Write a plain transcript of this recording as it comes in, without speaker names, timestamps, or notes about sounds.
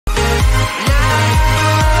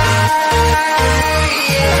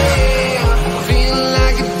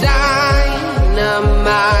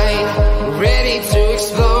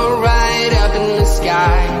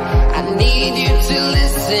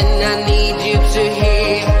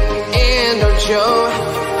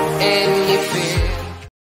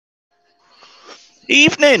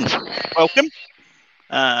Evening. Welcome.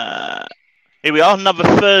 Here we are, another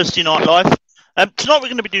Thursday Night Live. Tonight we're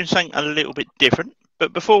going to be doing something a little bit different.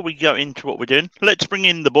 But before we go into what we're doing, let's bring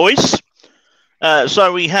in the boys.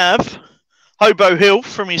 So we have Hobo Hill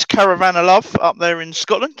from his Caravan of Love up there in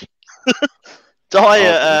Scotland.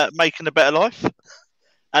 Dyer making a better life.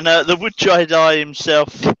 And the Wood Jedi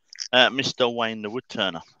himself, Mr. Wayne the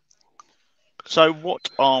Woodturner. So what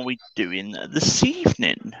are we doing this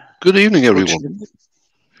evening? Good evening, everyone.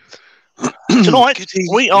 Tonight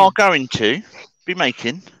we are going to be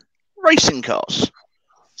making racing cars.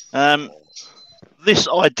 This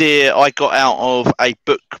idea I got out of a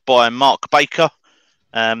book by Mark Baker.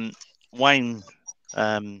 Wayne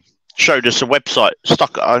showed us a website,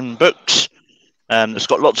 Stuck at Home Books. It's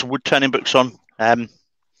got lots of wood turning books on.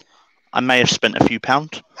 I may have spent a few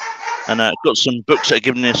pounds and got some books that are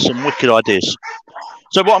giving us some wicked ideas.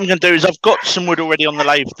 So what I'm going to do is I've got some wood already on the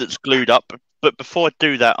lathe that's glued up, but before I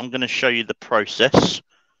do that, I'm going to show you the process.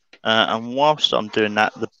 And whilst I'm doing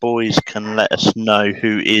that, the boys can let us know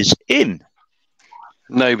who is in.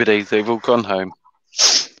 Nobody. They've all gone home.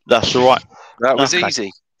 That's all right. That was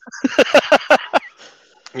easy.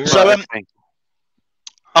 So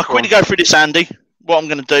I'll quickly go through this, Andy, what I'm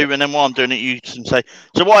going to do, and then while I'm doing it, you can say.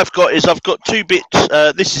 So what I've got is I've got two bits.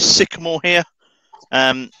 This is sycamore here,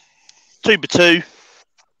 2x2,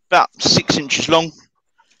 about 6 inches long.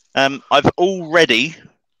 I've already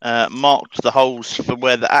marked the holes for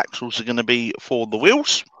where the axles are going to be for the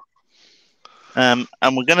wheels. And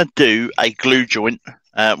we're going to do a glue joint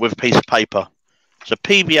with a piece of paper. So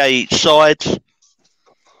PVA each side,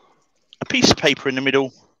 a piece of paper in the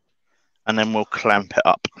middle, and then we'll clamp it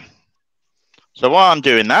up. So while I'm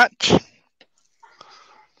doing that,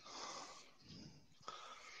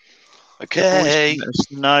 okay, let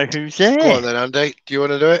us know who's there. Go on then, Andy. Do you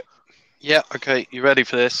want to do it? Yeah, okay. You ready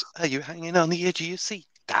for this? Are you hanging on the edge of your seat?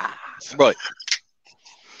 Right.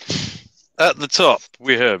 At the top,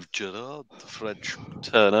 we have Gerard, the French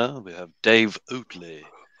turner. We have Dave Oatley,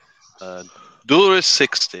 Doris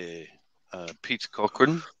 60, Peter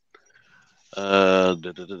Cochran.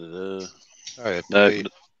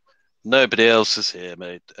 Nobody else is here,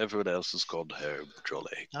 mate. Everyone else has gone home.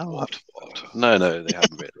 Jolly. Oh, what? No, they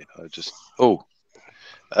haven't really. I just.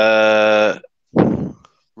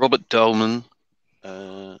 Robert Dolman.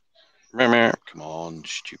 Come on,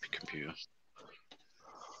 stupid computer.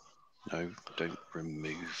 No, don't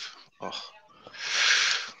remove. Oh.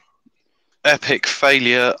 Epic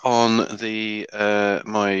failure on the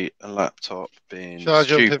my laptop being Shall I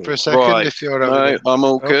jump in for a second? Right. If you're I'm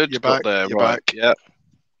all good. You're back. There. You're right. back. Yeah.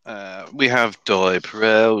 We have Di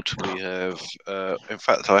Perelt. We have, in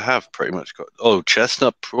fact, I have pretty much got. Oh,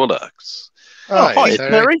 Chestnut Products. Hi,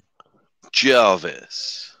 Terry.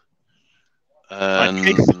 Jarvis.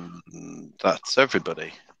 And that's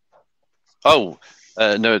everybody. Oh,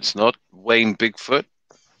 no, it's not. Wayne Bigfoot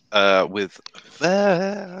with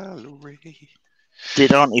Valerie.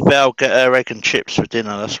 Did Auntie Val get her egg and chips for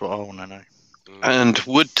dinner? That's what I want to know. And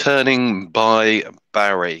Wood Turning by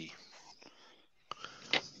Barry.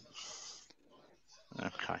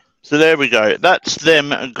 Okay. So there we go. That's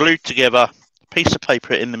them glued together, piece of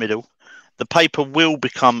paper in the middle. The paper will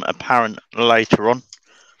become apparent later on.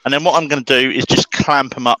 And then what I'm going to do is just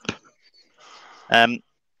clamp them up. And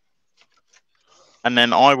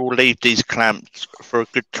then I will leave these clamps for a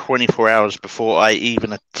good 24 hours before I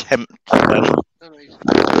even attempt them.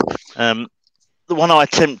 The one I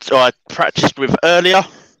practiced with earlier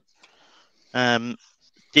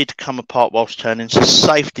did come apart whilst turning, so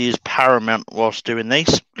safety is paramount whilst doing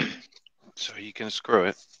these. So you can screw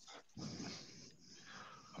it.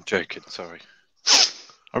 I'm joking, sorry.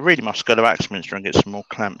 I really must go to Axminster and get some more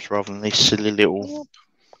clamps rather than these silly little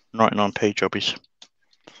 99p jobbies.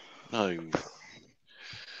 No.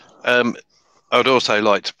 I would also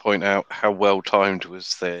like to point out how well timed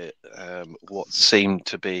was the what seemed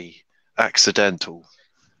to be accidental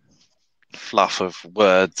fluff of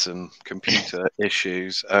words and computer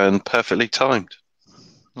issues, and perfectly timed.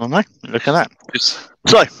 I know. Look at that.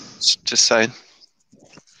 So, just saying.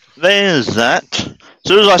 There's that.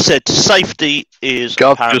 So as I said, safety is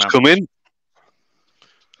paramount. Just come in.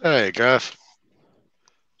 Hey, Gav.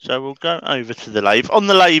 So we'll go over to the lathe. On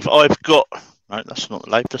the lathe, I've got. No, that's not the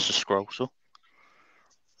lathe. That's a scroll saw.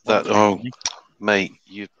 Mate,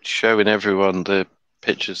 you're showing everyone the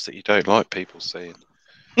pictures that you don't like people seeing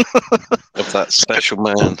of that special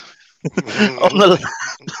man.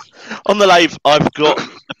 on the lathe, I've got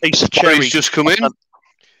a piece of cherry. Barry's just come in.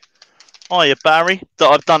 Hiya, Barry. That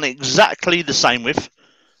I've done exactly the same with.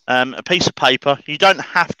 A piece of paper. You don't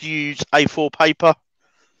have to use A4 paper.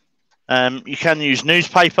 You can use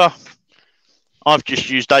newspaper. I've just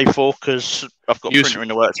used A4 because I've got a Use- printer in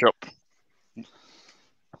the workshop.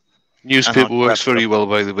 Newspaper works very well,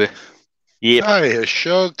 by the way. Yep. Hey,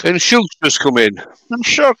 Shug. And Shug's just come in. And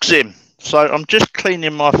Shog's in. So I'm just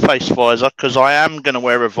cleaning my face visor because I am going to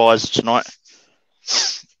wear a visor tonight.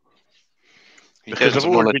 He Because doesn't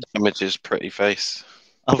I've want already to damage his pretty face.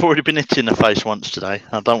 I've already been hit in the face once today.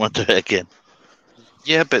 I don't want to do it again.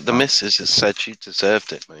 Yeah, but the missus has said she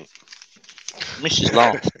deserved it, mate. Mrs.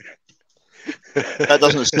 Laugh. That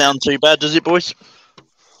doesn't sound too bad, does it, boys?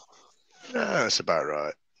 No, that's about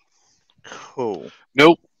right. Cool.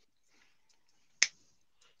 Nope.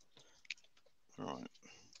 Right.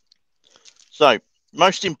 So,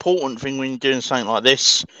 most important thing when you're doing something like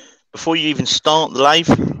this, before you even start the lathe,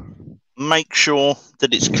 make sure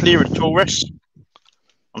that it's clear of tool rest.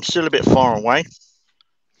 I'm still a bit far away.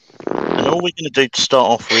 And all we're going to do to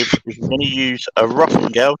start off with is we're going to use a roughing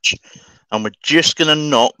gouge and we're just going to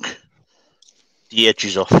knock the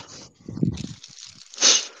edges off.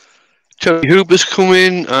 Terry Hooper's come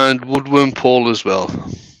in and Woodworm Paul as well.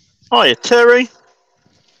 Hiya, Terry.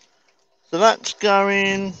 So that's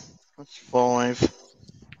going, that's 5.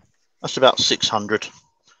 That's about 600.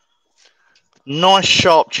 Nice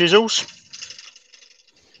sharp chisels.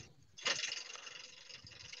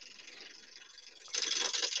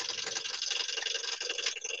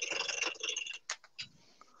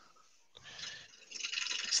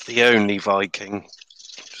 It's the only Viking.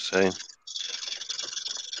 Just saying.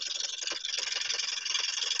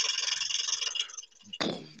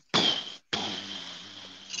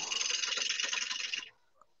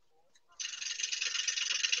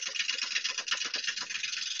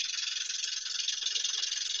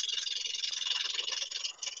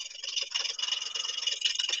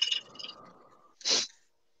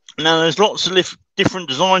 Now, there's lots of different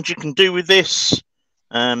designs you can do with this.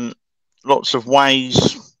 Lots of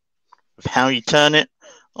ways of how you turn it.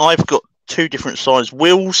 I've got 2 different size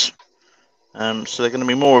wheels. So they're going to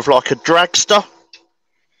be more of like a dragster.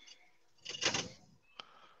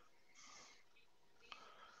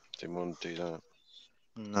 Didn't want to do that.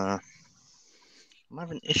 No. I'm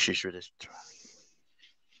having issues with this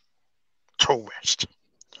tool rest.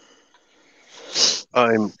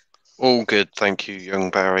 I'm all good, thank you, young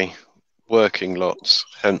Barry. Working lots,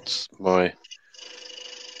 hence my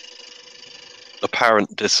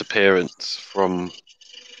apparent disappearance from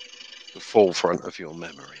the forefront of your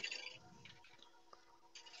memory.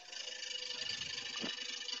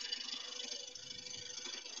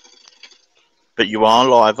 But you are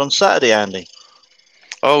live on Saturday, Andy.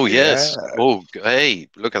 Oh yes. Yeah. Oh hey,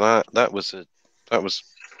 look at that. That was Just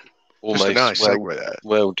almost a nice segue there.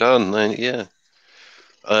 well done. Then yeah.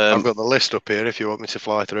 I've got the list up here if you want me to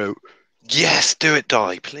fly through. Yes, do it,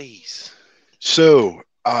 Di, please. So,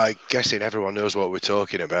 I'm guessing everyone knows what we're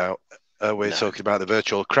talking about. We're No. talking about the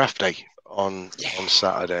virtual craft day on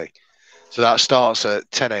Saturday. So that starts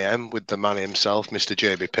at 10 a.m. with the man himself, Mr.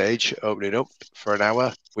 JB Page, opening up for an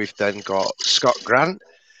hour. We've then got Scott Grant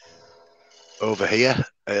over here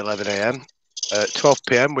at 11 a.m. At 12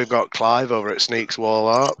 p.m. we've got Clive over at Sneaks Wall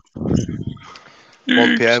Art.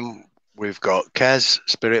 1 p.m. we've got Kez,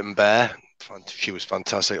 Spirit and Bear. She was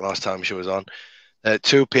fantastic last time she was on. At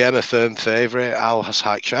 2 p.m. a firm favourite, Al has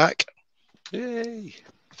Hack Shack. Yay.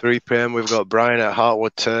 3 p.m. we've got Brian at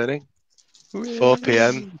Woodturning. 4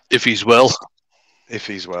 p.m. If he's well. if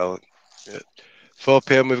he's well. Yeah. 4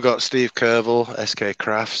 p.m. we've got Steve Kerville, SK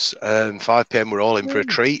Crafts. 5 p.m. we're all in for a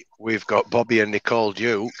treat. We've got Bobby and Nicole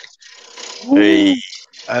Duke. Hey.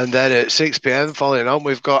 And then at 6 p.m. following on,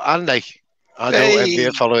 we've got Andy. I don't envy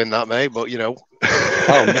you following that, mate, but you know.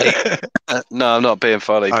 Oh, mate. No, I'm not being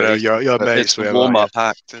funny. I know, you're mates it's with him, warm-up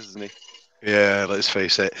aren't act, isn't he? Yeah, let's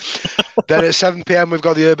face it. Then at 7 p.m. we've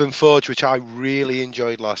got the Urban Forge, which I really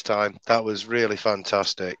enjoyed last time. That was really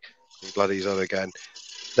fantastic. I'm glad he's on again.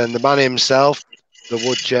 Then the man himself, the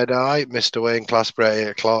Wood Jedi, Mr. Wayne Clasper at 8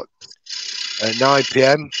 o'clock. At 9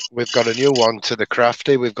 p.m. we've got a new one to the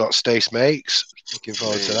Crafty. We've got Stace Makes. Looking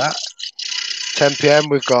forward to that. 10 p.m.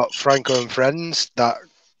 we've got Franco and Friends. That,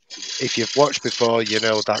 if you've watched before, you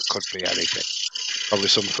know that could be anything. Probably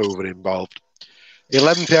some food involved.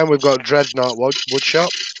 11 p.m. we've got Dreadnought Woodshop.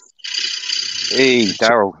 Hey,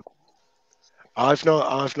 Daryl. I've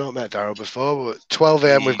not met Daryl before, but 12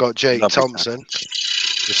 a.m. we've got Jake Lovely Thompson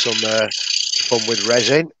with some fun with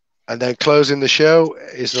resin. And then closing the show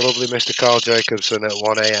is the lovely Mr. Carl Jacobson at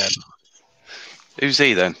 1 a.m. Who's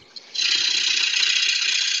he then?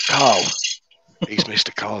 Carl. He's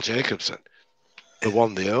Mr. Carl Jacobson. The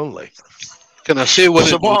one, the only. Can I say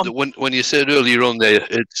So what when you said earlier on there,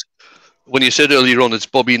 it's when you said earlier on it's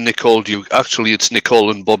Bobby and Nicole Duke, actually it's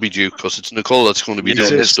Nicole and Bobby Duke, because it's Nicole that's going to be Yeah,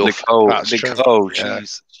 doing the it's stuff. Nicole. That's true. Nicole, Yeah.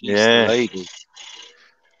 she's Yeah. the lady.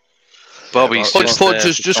 Bobby's well, just Hodge there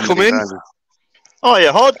has for just come comedy in, value. Oh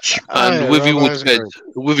yeah, Hodge. and Hi, Wivy Rob, how's it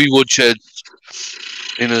Woodshed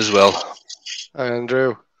in as well. Hi,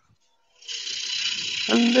 Andrew.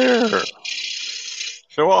 Hello.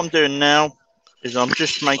 So what I'm doing now is I'm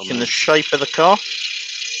just making the shape of the car.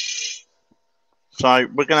 So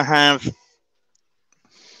we're going to have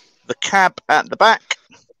the cab at the back,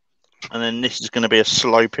 and then this is going to be a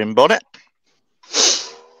sloping bonnet.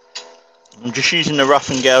 I'm just using the rough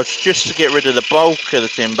and gouge just to get rid of the bulk of the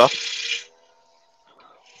timber.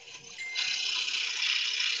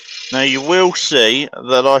 Now you will see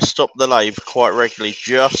that I stop the lathe quite regularly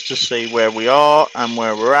just to see where we are and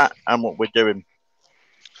where we're at and what we're doing.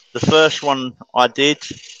 The first one I did,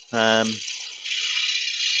 I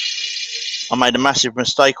made a massive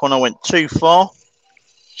mistake on. I went too far.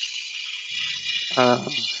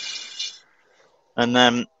 And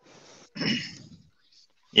then,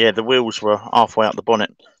 yeah, the wheels were halfway out the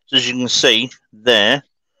bonnet. So as you can see there,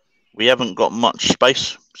 we haven't got much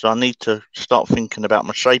space. So I need to start thinking about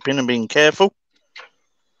my shaping and being careful.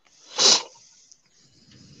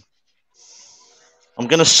 I'm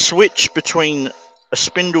going to switch between a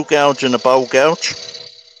spindle gouge and a bowl gouge.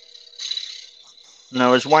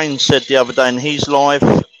 Now, as Wayne said the other day in his live,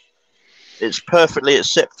 it's perfectly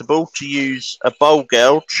acceptable to use a bowl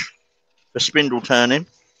gouge for spindle turning.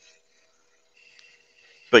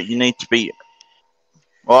 But you need to be,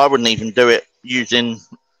 well, I wouldn't even do it using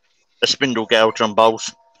a spindle gouge on bowls.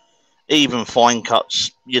 Even fine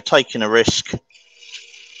cuts, you're taking a risk.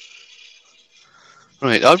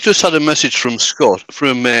 Right, I've just had a message from Scott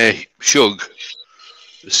from Shug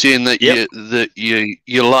saying that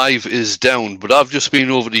your live is down, but I've just been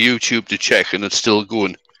over to YouTube to check and it's still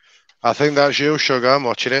going. I think that's you, Sugar. I'm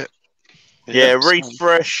watching it. Yeah,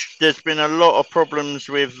 refresh. There's been a lot of problems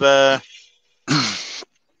with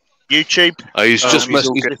YouTube. He's just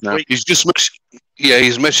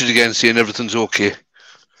he's messaged again saying everything's okay.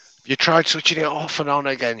 You tried switching it off and on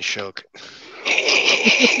again, Shug.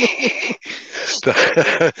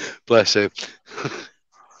 Bless him.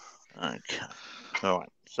 Okay. All right.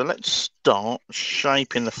 So let's start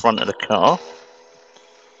shaping the front of the car.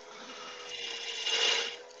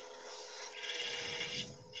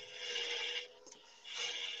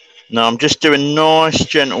 Now I'm just doing nice,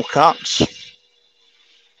 gentle cuts.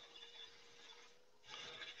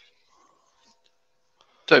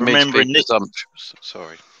 Don't make Remembering big this- assumptions.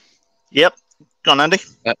 Sorry. Yep. Go on, Andy.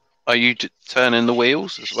 Are you turning the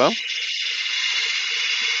wheels as well?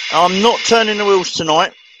 I'm not turning the wheels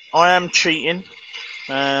tonight. I am cheating.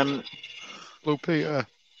 Blue Peter.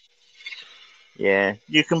 Yeah,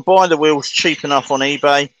 you can buy the wheels cheap enough on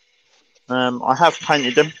eBay. I have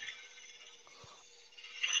painted them.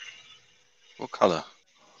 What colour?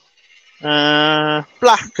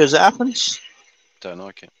 Black, as it happens. Don't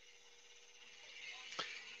like it.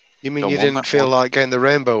 You mean Don't you want didn't that feel one. like getting the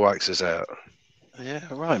rainbow waxes out? Yeah,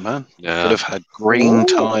 right, man. Yeah. Could have had green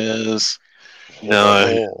tyres.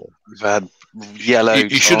 No, We've had yellow you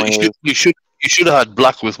should have had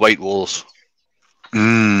black with white walls.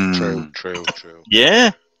 True.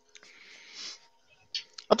 Yeah.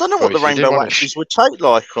 I don't know what the Obviously, you did rainbow want to waxes would take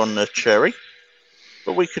like on the cherry,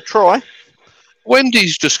 but we could try.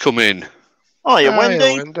 Wendy's just come in. Oh, yeah, Hi,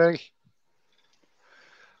 Wendy.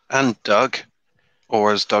 And Doug.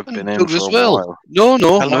 Or has Doug been in Doug for as a well. while? No,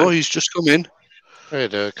 Hello. he's just come in. Hey,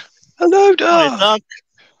 Doug. Hello, Hi, Doug. Doug.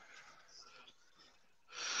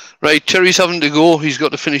 Right, Terry's having to go. He's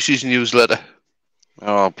got to finish his newsletter.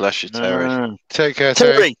 Oh, bless you, Terry. Take care,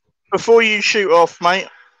 Terry. Terry, before you shoot off, mate,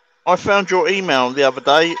 I found your email the other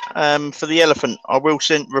day for the elephant. I will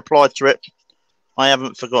reply to it. I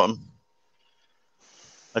haven't forgotten.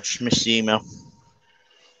 I just missed the email.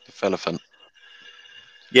 The elephant.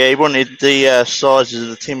 Yeah, he wanted the sizes of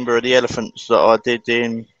the timber of the elephants that I did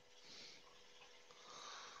in.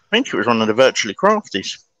 I think it was one of the virtually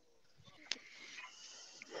crafties.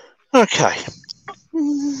 Okay.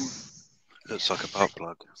 Looks like a butt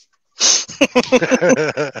plug. Do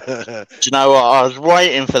you know what? I was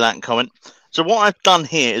waiting for that comment. So what I've done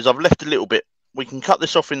here is I've left a little bit. We can cut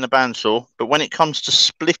this off in the bandsaw, but when it comes to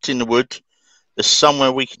splitting the wood, there's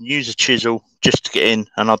somewhere we can use a chisel just to get in,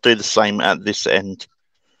 and I'll do the same at this end.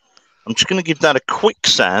 I'm just going to give that a quick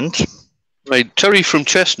sand. Right, Terry from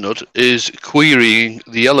Chestnut is querying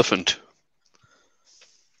the elephant.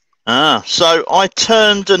 So I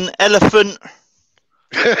turned an elephant.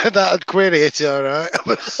 That'd query it, all right.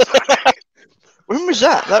 When was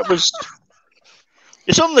that? That was.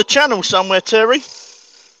 It's on the channel somewhere, Terry.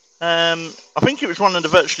 I think it was one of the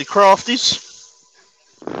Virtually Crafties.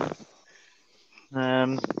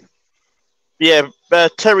 Yeah,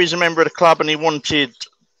 Terry's a member of the club, and he wanted.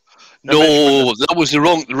 No, that was the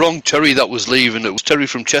wrong Terry that was leaving. It was Terry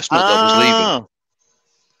from Chestnut that was leaving.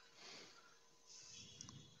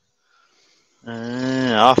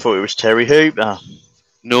 I thought it was Terry Hooper.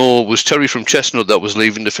 No, it was Terry from Chestnut that was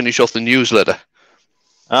leaving to finish off the newsletter.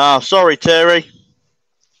 Sorry, Terry.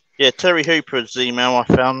 Yeah, Terry Hooper's email I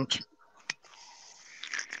found.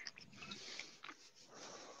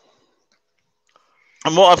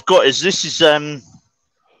 And what I've got is this is I've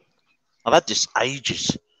had this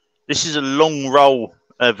ages. This is a long roll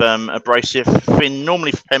of abrasive thin,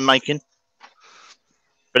 normally for pen making,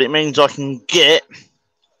 but it means I can get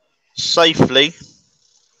safely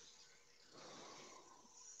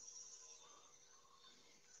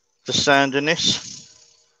the sand in this.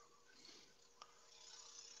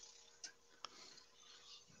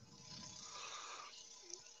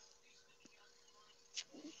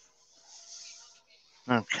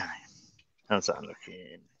 Okay, how's that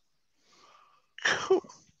looking? Cool.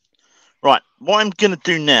 Right, what I'm going to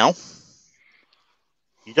do now,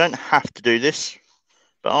 you don't have to do this,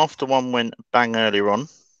 but after one went bang earlier on,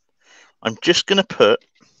 I'm just going to put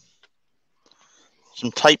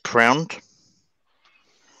some tape round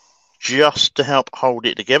just to help hold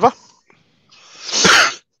it together.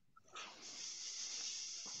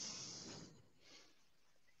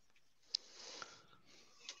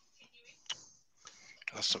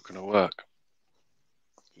 That's not going to work.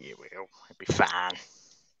 Yeah, well, it'll be fine.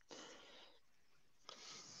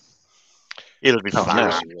 It'll be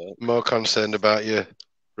fine. More concerned about your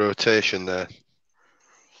rotation there.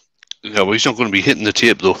 Yeah, well, he's not going to be hitting the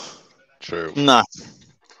tape though. True. No,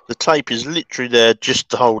 the tape is literally there just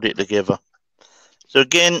to hold it together. So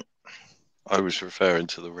again, I was referring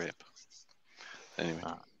to the rip. Anyway.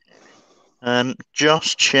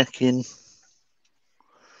 Just checking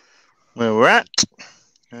where we're at.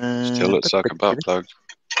 Still looks like a butt plug.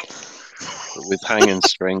 But with hanging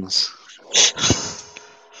strings.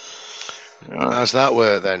 How's that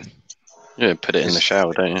work then? Yeah, put it in the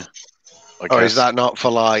shower, don't you? Is that not for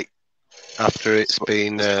like after it's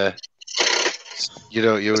been? You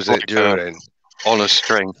don't use it during. On a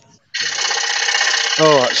string.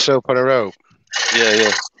 Oh, like soap on a rope. Yeah,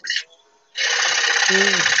 yeah.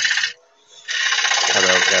 I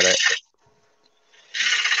don't get it.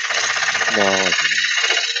 No.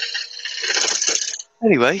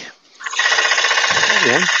 Anyway.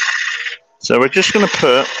 Yeah. So we're just going to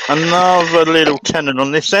put another little tenon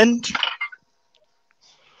on this end.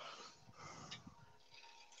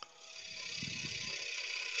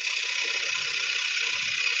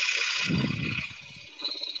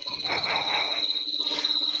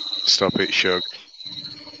 Stop it, Shug.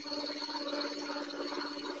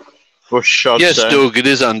 For Shug, yes, so. Doug, it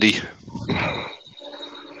is Andy.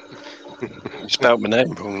 You spelled my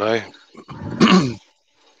name wrong now.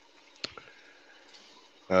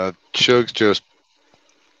 Shug's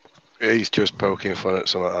he's just poking fun at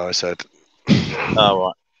something I said.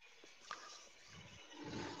 Oh,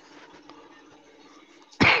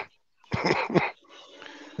 right.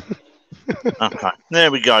 Okay, there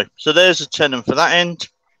we go. So there's a tenon for that end.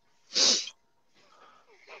 Just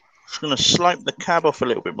going to slope the cab off a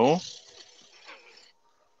little bit more.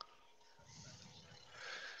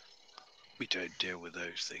 We don't deal with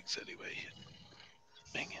those things anyway.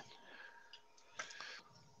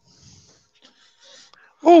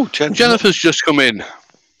 Oh, Jennifer's just come in.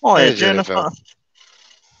 Oh, yeah, Hey, Jennifer.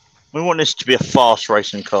 We want this to be a fast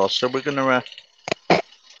racing car, so we're gonna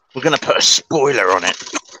put a spoiler on it.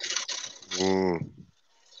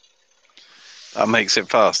 That makes it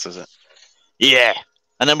fast, does it? Yeah,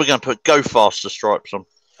 and then we're gonna put go faster stripes on.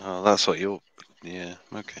 Oh, that's what you're. Yeah,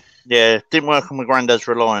 okay. Yeah, didn't work on my granddad's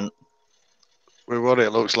Reliant. With what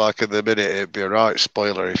it looks like at the minute, it'd be a right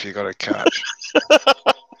spoiler if you got a catch.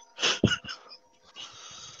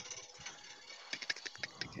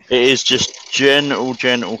 It is just gentle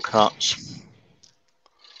cuts.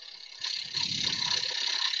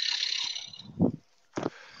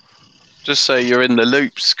 Just say you're in the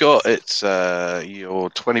loop, Scott. It's you're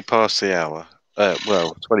 20 past the hour.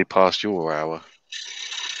 20 past your hour.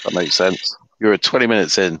 That makes sense. You're 20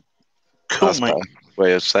 minutes in. Cool, That's mate. a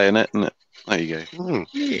way of saying it, isn't it? There you go.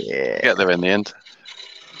 Yeah. Get there in the end.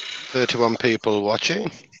 31 people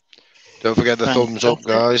watching. Don't forget the thumbs up,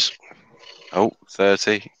 guys. Oh,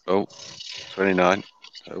 30. Oh, 29.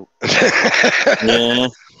 Oh. Yeah.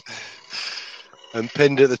 And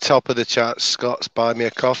pinned at the top of the chat, Scott's Buy Me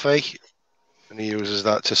a Coffee. And he uses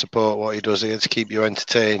that to support what he does here to keep you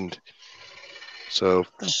entertained. So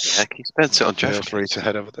Heck, he spends it on feel Jeff. free to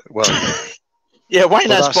head over there. Well, Yeah, Wayne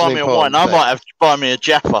Well, has that's to buy an me a wine. important I thing. might have to buy me a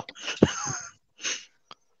Jaffa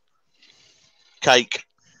cake.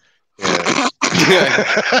 yeah.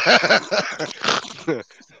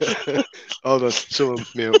 Hold on, someone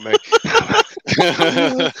mute me.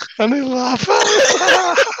 And they laugh.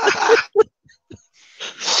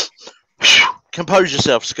 Compose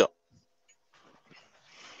yourself, Scott.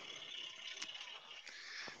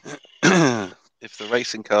 If the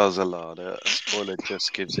racing car's a larder, a spoiler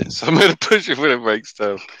just gives it somewhere to push it when it breaks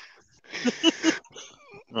down.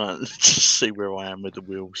 Right, let's just see where I am with the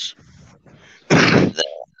wheels.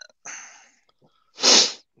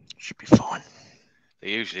 Should be fine. They're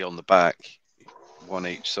usually on the back, one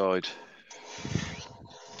each side.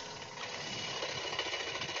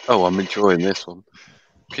 Oh, I'm enjoying this one.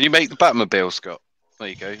 Can you make the Batmobile, Scott? There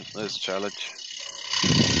you go. There's a challenge.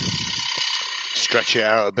 Stretch it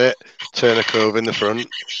out a bit. Turn a cove in the front.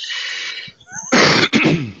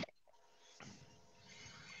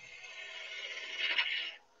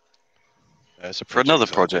 There's a For another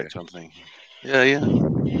idea. project, I'm thinking. Yeah.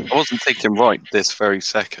 I wasn't thinking right this very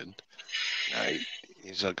second. No,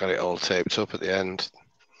 he's got it all taped up at the end.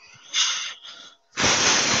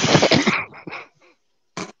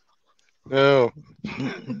 No.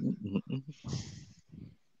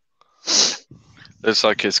 Looks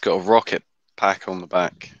like it's got a rocket pack on the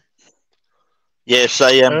back. Yeah,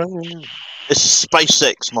 say it's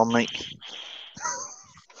SpaceX, my mate.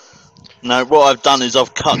 No, what I've done is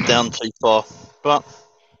I've cut down too far, but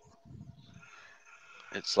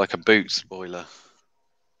It's like a boot spoiler.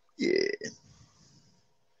 yeah,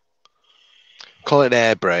 Call it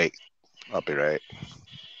air brake. That'd be right.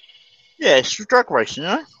 yeah, it's for drag racing, you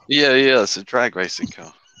know. Yeah, it's a drag racing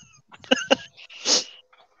car.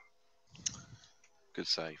 Good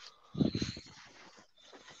save.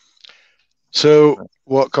 So,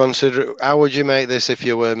 how would you make this if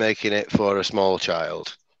you were making it for a small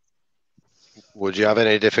child? Would you have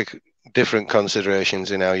any different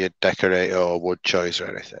considerations in how you decorate or wood choice or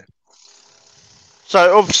anything?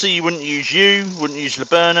 So obviously you wouldn't use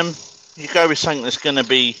laburnum. You go with something that's going to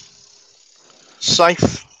be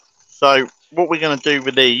safe. So what we're going to do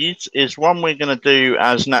with these is one we're going to do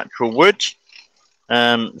as natural wood.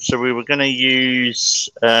 So we were going to use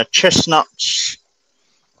chestnuts,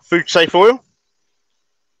 food safe oil,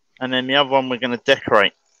 and then the other one we're going to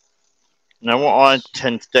decorate. Now what I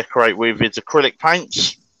tend to decorate with is acrylic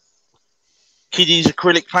paints, kiddies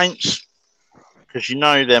acrylic paints, because you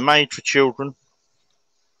know they're made for children.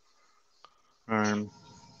 And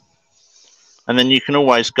then you can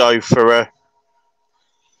always go for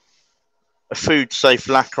a food safe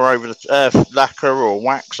lacquer over the lacquer or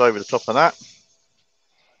wax over the top of that.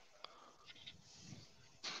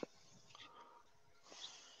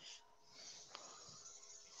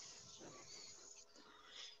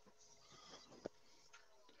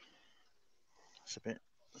 That's a bit.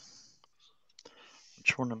 I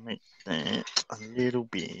just want to make that a little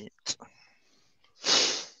bit.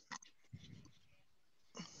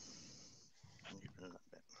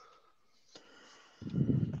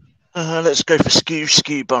 Let's go for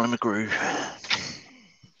skew Barney McGrew.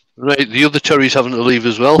 Right, the other Terry's having to leave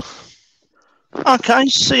as well. Okay,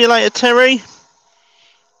 see you later, Terry.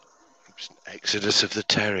 Exodus of the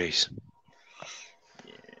Terrys.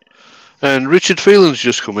 And Richard Phelan's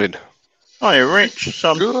just come in. Hi, Rich.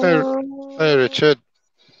 So Hey, Richard.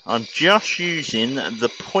 I'm just using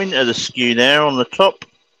the point of the skew there on the top.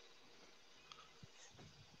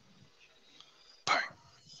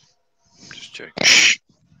 Just joking.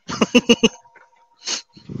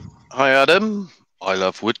 Hi, Adam. I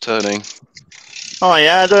love wood turning. Hi,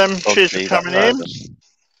 Adam. Cheers Okay, for coming that's in.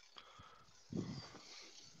 Adam.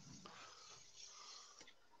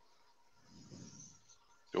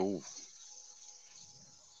 Oh,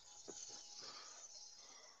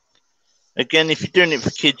 Again, if you're doing it for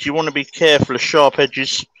kids, you want to be careful of sharp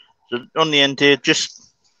edges. So on the end here,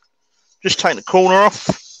 just take the corner off.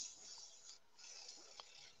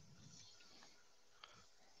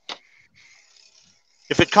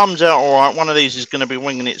 If it comes out all right, one of these is going to be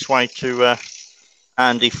winging its way to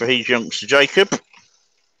Andy for his youngster Jacob.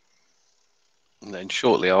 and then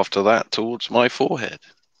shortly after that, towards my forehead.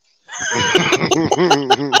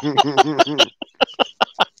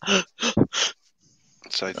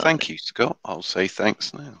 So thank you, Scott. I'll say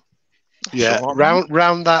thanks now. Yeah, all right,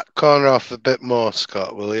 round that corner off a bit more,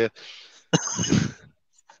 Scott, will you?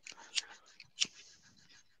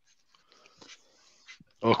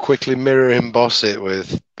 Or quickly mirror emboss it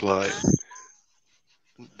with, like,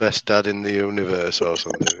 best dad in the universe or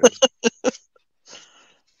something.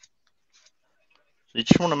 So you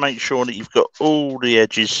just want to make sure that you've got all the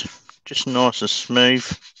edges just nice and smooth.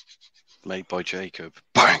 Made by Jacob.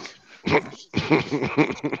 Bang!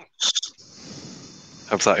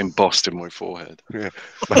 Have that embossed in my forehead. Yeah.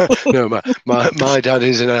 My dad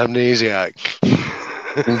is an amnesiac.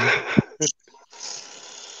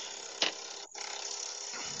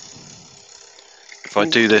 If I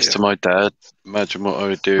do this to my dad, imagine what I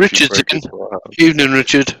would do if Richard's he broke in. his heart. Evening,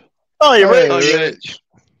 Richard. Oh, you're Hey, right. Rich.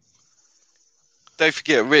 Don't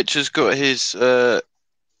forget, Rich has got his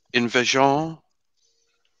Invasion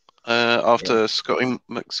after Scott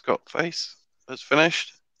Face has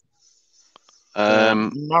finished.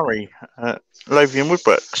 Murray, Lothian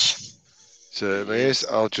Woodworks. Certainly is.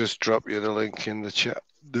 I'll just drop you the link in the chat.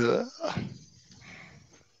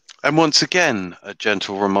 And once again, a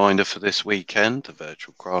gentle reminder for this weekend, the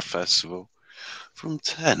Virtual Craft Festival, from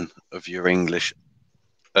 10 of your English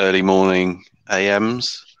early morning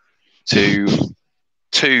AMs to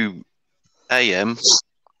 2 AM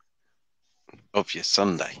of your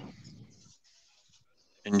Sunday.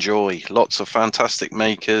 Enjoy. Lots of fantastic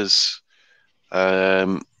makers,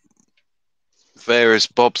 various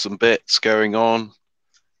bobs and bits going on,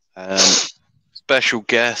 special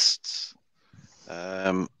guests,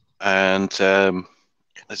 and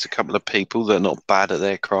there's a couple of people that are not bad at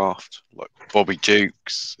their craft, like Bobby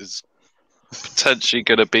Dukes is potentially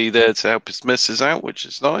going to be there to help his missus out, which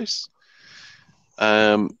is nice.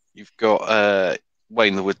 You've got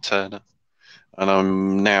Wayne the Woodturner, and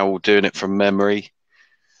I'm now doing it from memory.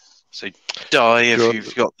 So, Di, if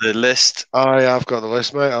you've got the list. I have got the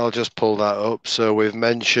list, mate. I'll just pull that up. So we've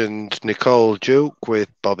mentioned Nicole Duke with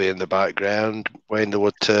Bobby in the background, Wayne the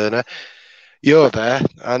Woodturner. You're there,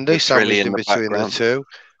 Andy, sandwiched in between the two.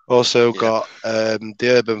 Also got the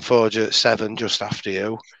Urban Forge at 7, just after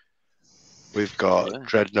you. We've got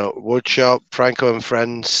Dreadnought Woodshop, Franco and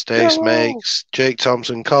Friends, Stace Makes, Jake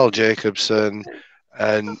Thompson, Carl Jacobson,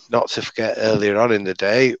 and not to forget earlier on in the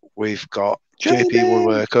day, we've got JP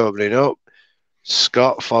Woodwork opening up,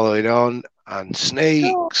 Scott following on, and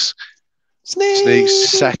Sneaks.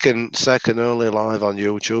 Sneaks second only live on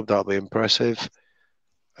YouTube. That'll be impressive.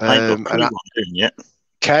 And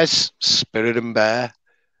Kez, Spirit and Bear,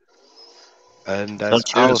 and then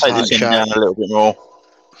I'll take this down a little bit more.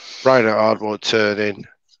 Brian at Hardwood Turning,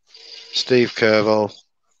 Steve Kerville,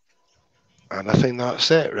 and I think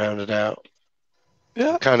that's it. Rounded out.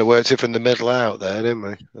 Yeah, kind of worked it from the middle out there, didn't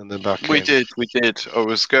we? And then back. We did. I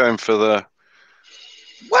was going for the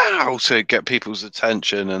wow to get people's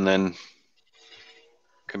attention, and then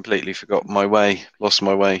completely forgot my way, lost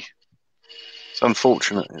my way. It's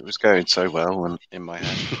unfortunate. It was going so well and in my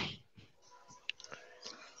head.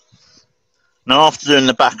 Now, after doing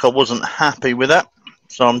the back, I wasn't happy with that,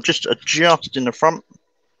 so I'm just adjusting the front.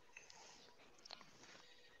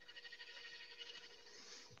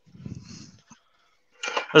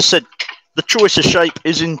 As I said, the choice of shape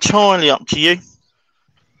is entirely up to you.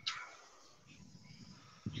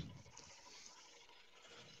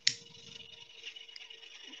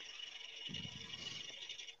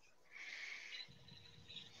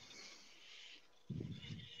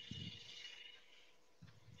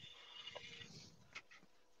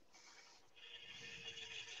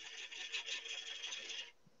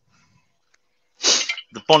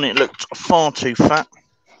 The bonnet looked far too fat.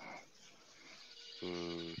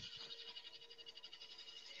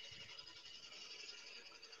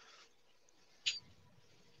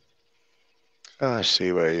 I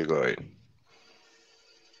see where you're going.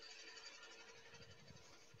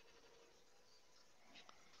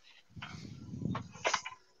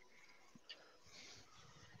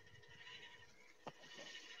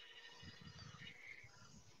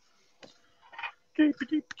 Deep.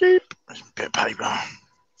 There's a bit of paper.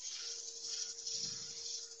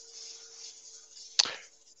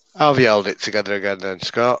 How have you held it together again then,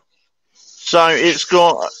 Scott? So it's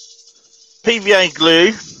got PVA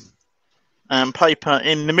glue and paper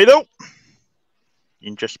in the middle. You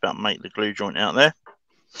can just about make the glue joint out there.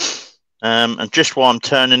 And just while I'm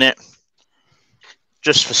turning it,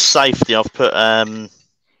 just for safety, I've put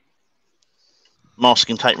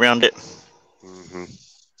masking tape around it. Mm-hmm.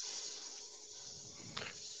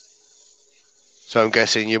 So I'm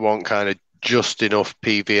guessing you want kind of just enough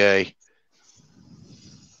PVA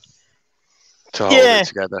to hold it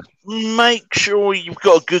together. Make sure you've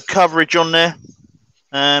got a good coverage on there.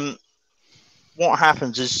 What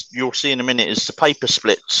happens is, you'll see in a minute, is the paper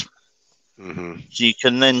splits. Mm-hmm. So you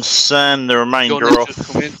can then sand the remainder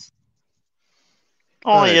off.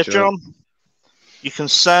 Oh, yeah, John. You can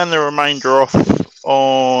sand the remainder off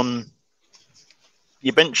on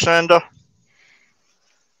your bench sander,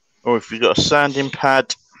 or if you've got a sanding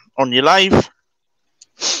pad on your lathe,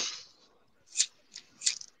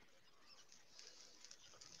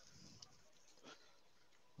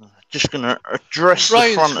 Just going to address the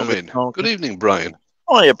Brian's front of come the in. target. Good evening, Brian.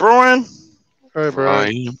 Hiya, Brian. Hi,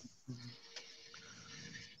 Brian.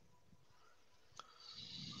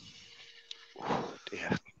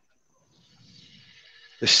 Yeah.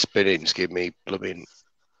 This spinning's giving me blooming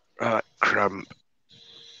cramp.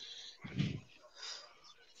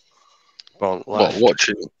 What,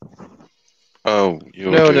 watching? Oh,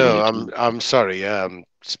 you're No, doing I'm sorry. Yeah, I'm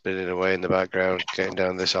spinning away in the background, getting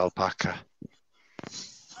down this alpaca.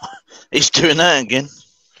 He's doing that again.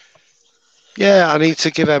 Yeah, I need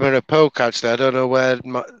to give Emma a poke. Actually, I don't know where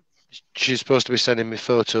she's supposed to be sending me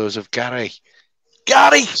photos of Gary.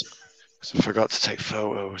 Gary! So I forgot to take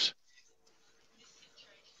photos.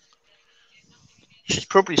 She's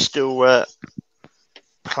probably still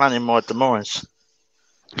planning my demise.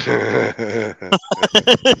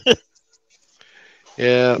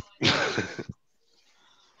 Yeah.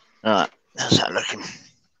 Alright, how's that looking?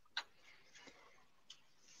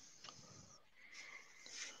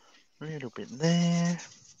 A little bit there.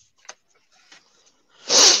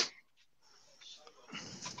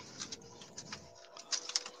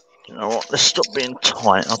 You know what? Let's stop being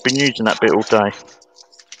tight. I've been using that bit all day.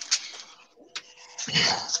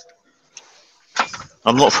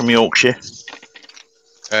 I'm not from Yorkshire.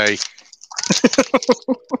 Hey.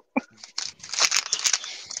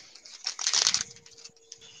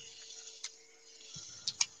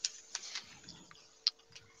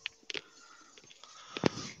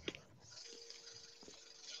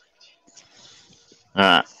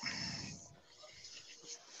 Alright.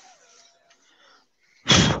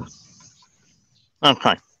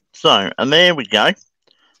 Okay. So, and there we go.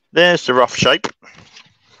 There's the rough shape.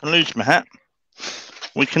 I lose my hat.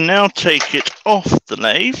 We can now take it off the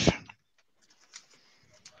lathe.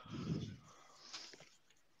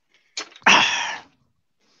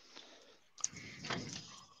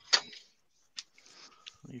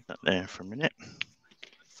 Leave that there for a minute.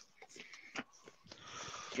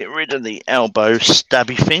 Get rid of the elbow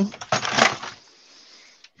stabby thing.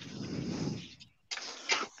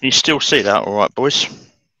 Can you still see that all right, boys?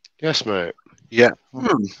 Yes, mate. Yeah.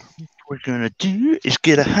 What we're going to do is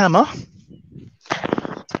get a hammer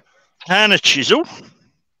and a chisel.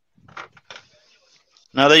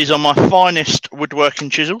 Now, these are my finest woodworking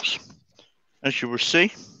chisels, as you will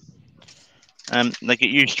see. They get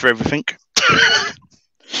used for everything.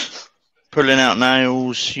 Pulling out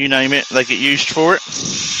nails, you name it, they get used for it.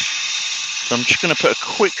 So I'm just going to put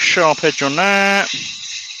a quick sharp edge on that.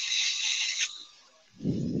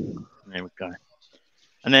 There we go.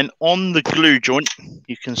 And then on the glue joint,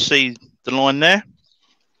 you can see the line there.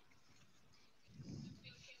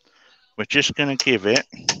 We're just going to give it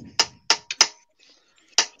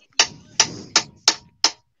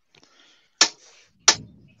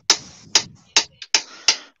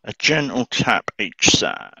a gentle tap each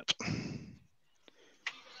side.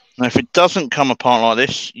 Now, if it doesn't come apart like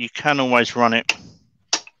this, you can always run it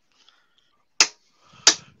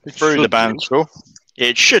through the bandsaw. Yeah,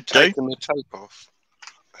 it should do. taking the tape off.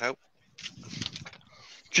 Help.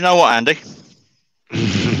 Do you know what, Andy?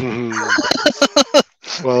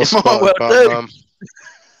 Well It spotted, might well do. Batman.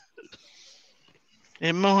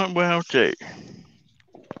 It might well do.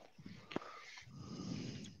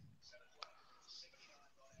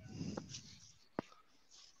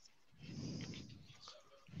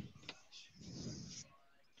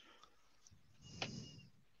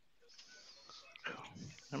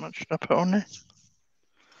 How much did I put on there?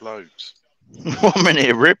 Loads. 1 minute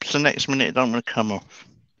it rips, the next minute it don't want to come off.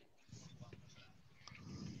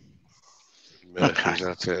 Murphy's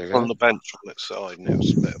at it again. On the bench on its side, and it was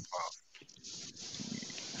split apart.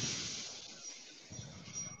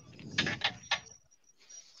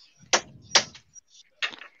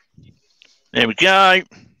 There we go.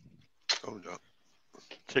 Hold up.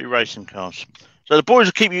 2 racing cars. So the boys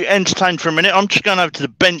will keep you entertained for a minute. I'm just going over to the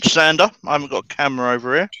bench sander. I haven't got a camera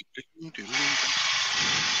over here.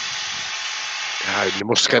 You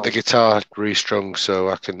must get the guitar restrung so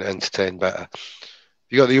I can entertain better.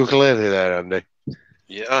 You got the ukulele there, Andy?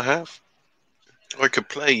 Yeah, I have. I could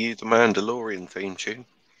play you the Mandalorian theme tune.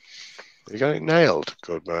 You got it nailed,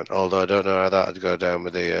 good man. Although I don't know how that would go down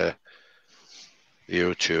with the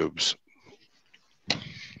YouTubes.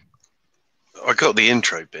 I got the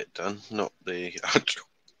intro bit done, not the outro.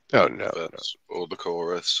 Oh no, or the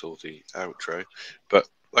chorus or the outro, but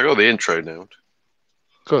I got the intro nailed.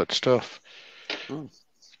 Good stuff. I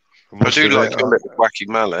do like your little wacky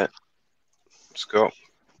mallet, Scott.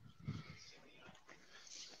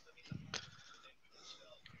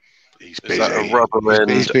 He's Is that a rubber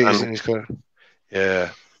end? He's got,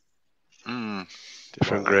 yeah.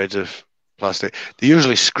 Different grades of plastic. They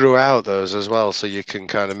usually screw out those as well, so you can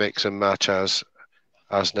kind of mix and match as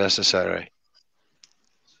necessary.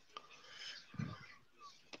 You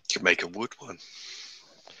could make a wood one.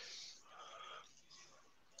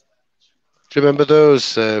 Do you remember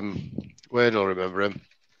those? Wayne will remember them.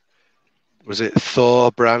 Was it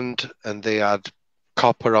Thor brand? And they had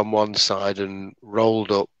copper on one side and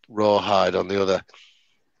rolled up rawhide on the other.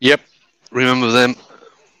 Yep, remember them.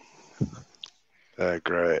 They're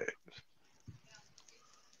great.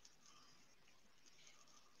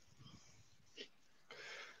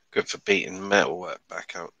 Good for beating metalwork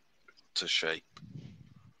back out to shape.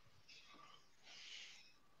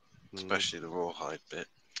 Especially the rawhide bit.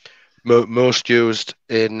 Most used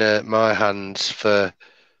in my hands for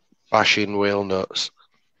bashing wheel nuts.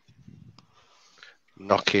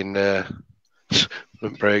 Knocking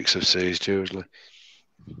brakes have seized usually.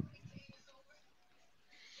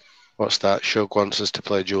 What's that? Shug wants us to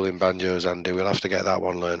play Julian banjos, Andy. We'll have to get that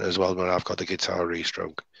one learned as well when I've got the guitar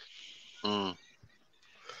restrung. Mm.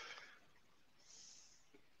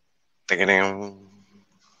 Ding-a-ding.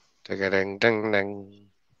 Ding ding ding.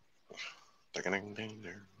 Ding-a-ding, ding, ding.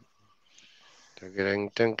 Ding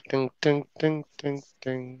ding ding ding ding ding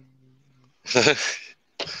ding.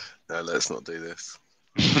 No, let's not do this.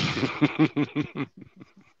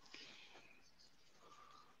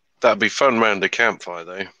 That'd be fun round a campfire,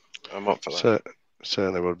 though. I'm up for that.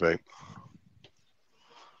 Certainly would be.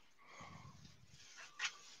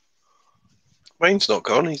 Wayne's not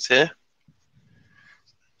gone, he's here.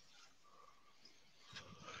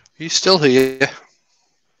 He's still here.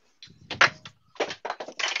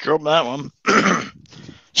 Drop that one.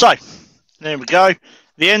 So, there we go.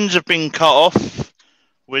 The ends have been cut off.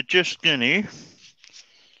 We're just going to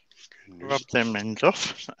rub them ends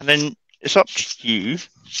off. And then it's up to you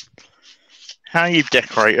how you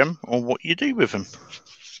decorate them or what you do with them.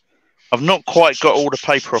 I've not quite got all the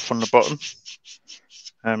paper off on the bottom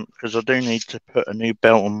because I do need to put a new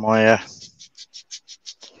belt on my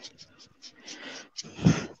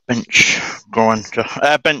bench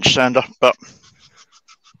sander, but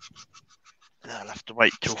I'll have to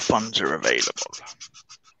wait till funds are available.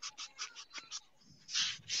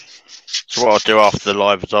 So what I'll do after the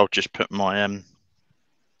live is I'll just put my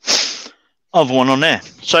other one on there.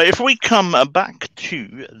 So if we come back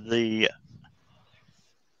to the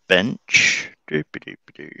bench,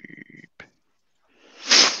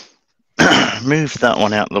 move that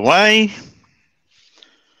one out of the way.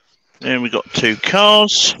 Then we got two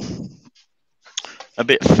cars. A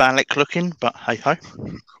bit phallic looking, but hey ho.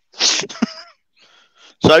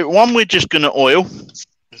 So one we're just going to oil.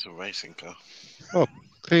 It's a racing car. Oh,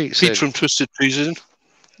 Pete from Twisted Treason.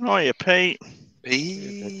 Oh yeah, Pete.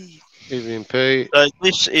 Pete. Evening, Pete. So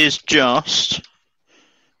this is just,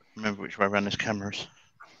 remember which way around this camera is.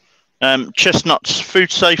 Chestnuts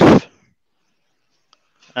food safe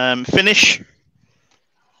finish.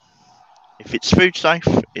 If it's food safe,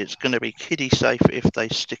 it's going to be kiddie safe if they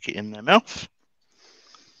stick it in their mouth.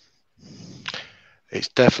 It's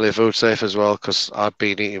definitely food safe as well because I've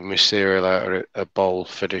been eating my cereal out of a bowl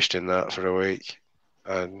finished in that for a week.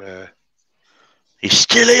 And he's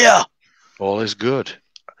still here. All is good.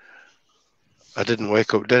 I didn't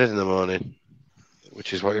wake up dead in the morning,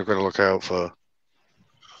 which is what you're going to look out for.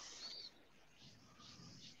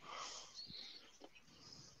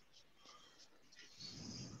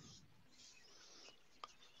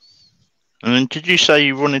 And then did you say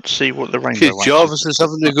you wanted to see what the rainbow Keith one Jarvis is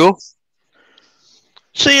having to go.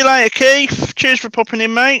 See you later, Keith. Cheers for popping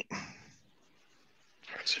in, mate.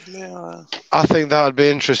 I think that would be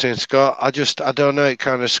interesting, Scott. I don't know. It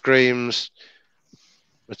kind of screams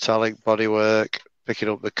metallic bodywork, picking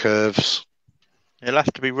up the curves. It'll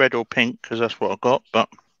have to be red or pink because that's what I've got, but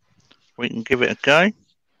we can give it a go.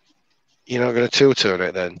 You're not going to two-tone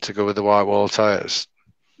it then to go with the white wall tyres?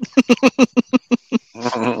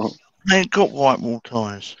 They ain't got white wall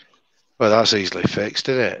tyres. Well, that's easily fixed,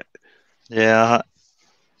 isn't it? Yeah.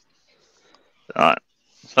 Right.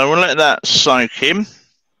 So we'll let that soak in.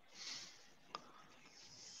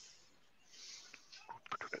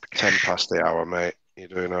 10 past the hour, mate. You're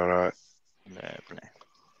doing all right.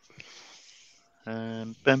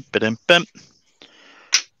 Bum.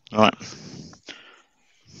 Right.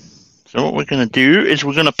 So what we're going to do is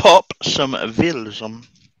we're going to pop some Vills on.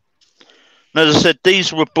 Now, as I said,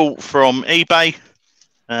 these were bought from eBay.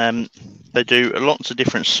 They do lots of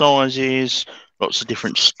different sizes, lots of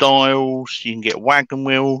different styles. You can get wagon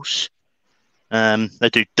wheels. They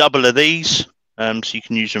do double of these, so you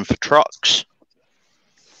can use them for trucks.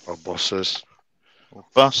 Or buses. Or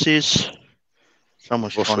buses.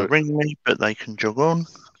 Someone's trying to ring me, but they can jog on.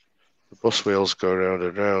 The bus wheels go round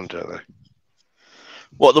and round, don't they?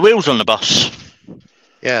 What, the wheels on the bus?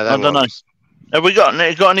 Yeah, I don't know. Have we got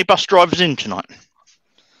any bus drivers in tonight?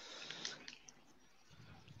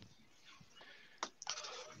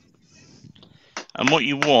 And what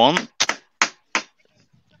you want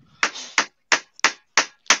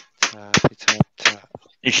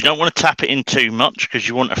is you don't want to tap it in too much because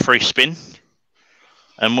you want a free spin.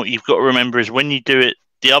 And what you've got to remember is when you do it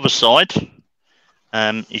the other side,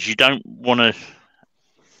 is you don't want to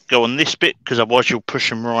go on this bit because otherwise you'll push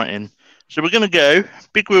them right in. So we're going to go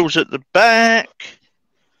big wheels at the back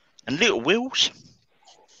and little wheels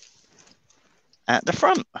at the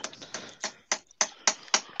front.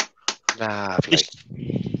 Lovely.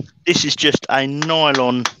 This is just a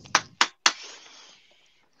nylon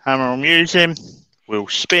hammer I'm using. We'll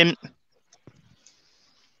spin.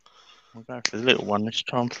 We'll go for the little one this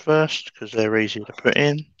time first because they're easier to put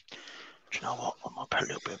in. Do you know what? I might put a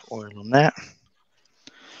little bit of oil on that.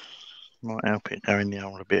 Might help it go in the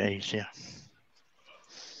hole a bit easier.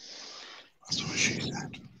 That's what she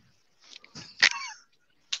said.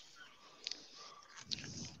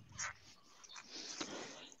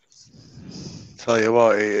 Tell you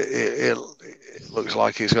what, it looks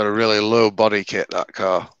like it's got a really low body kit, that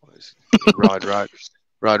car.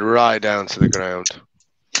 Ride right down to the ground.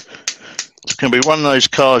 It's going to be one of those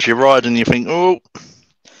cars you ride and you think, oh,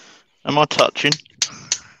 am I touching?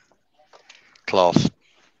 Cloth.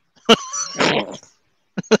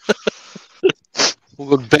 We've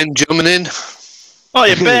got Ben jumping in. Oh,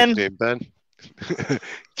 yeah, Ben. Ben.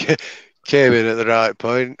 Came in at the right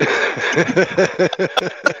point. Where's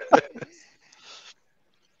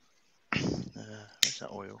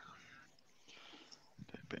that oil?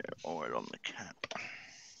 A bit of oil on the cap.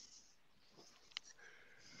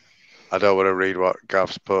 I don't want to read what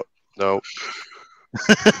Gav's put. No.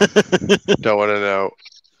 Don't want to know.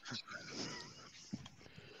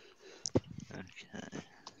 Okay.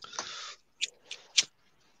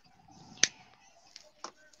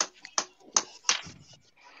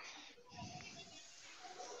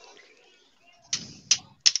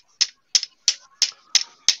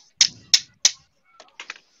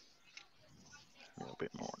 A little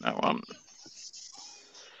bit more on that one.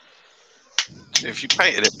 If you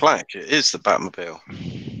painted it black, it is the Batmobile.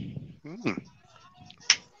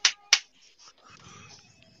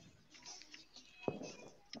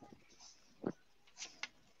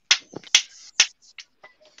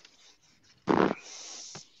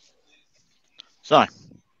 So,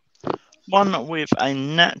 one with a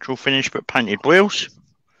natural finish but painted wheels.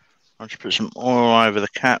 I'll just put some oil over the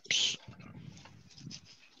caps.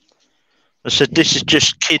 I said this is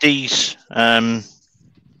just kiddies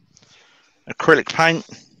acrylic paint.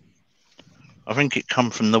 I think it come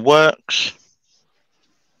from the works.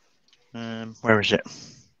 Where is it?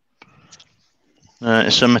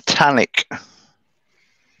 It's a metallic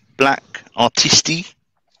black artisti.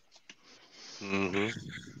 Mm-hmm.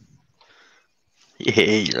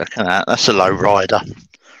 Yeah, look at that. That's a low rider.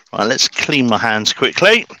 Right, let's clean my hands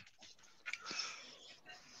quickly.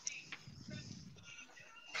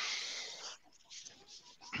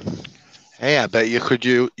 Hey, I bet you could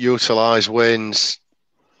utilise Wayne's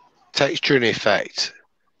texturing effect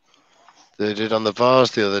they did on the Vars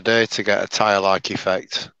the other day to get a tyre-like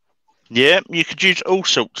effect. Yeah, you could use all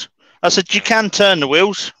sorts. I said you can turn the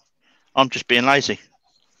wheels. I'm just being lazy.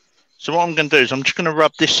 So what I'm going to do is I'm just going to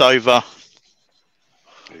rub this over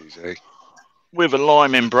Easy. with a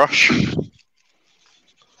liming brush.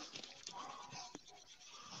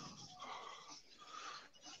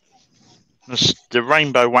 The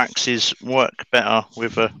rainbow waxes work better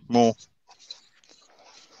with a more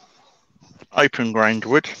open-grained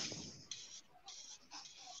wood.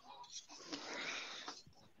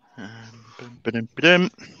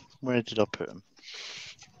 Where did I put them?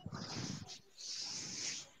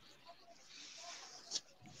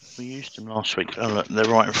 We used them last week. Oh, look, they're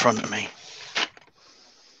right in front of me.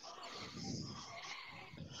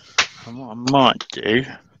 And what I might do,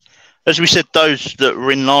 as we said, those that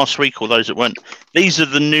were in last week or those that weren't, these are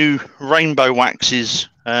the new rainbow waxes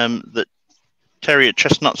that Terry at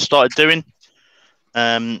Chestnut started doing.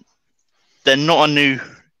 They're not a new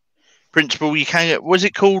principle. You can get, was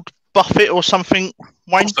it called Buffett or something,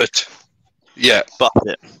 Wayne? Buffett. Yeah.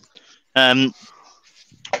 Buffett.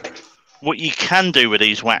 What you can do with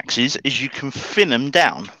these waxes is you can thin them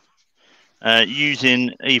down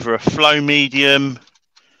using either a flow medium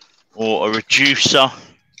or a reducer,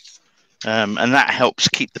 and that helps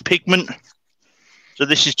keep the pigment. So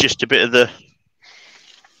this is just a bit of the...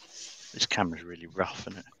 This camera's really rough,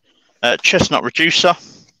 isn't it? Chestnut reducer.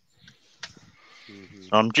 So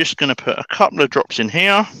I'm just going to put a couple of drops in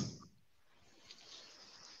here.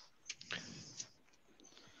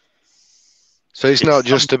 So it's not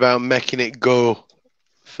just about making it go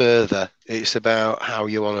further. It's about how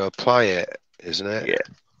you want to apply it, isn't it? Yeah.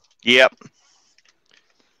 Yep.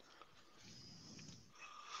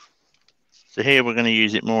 So here we're going to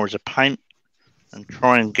use it more as a paint and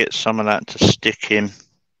try and get some of that to stick in.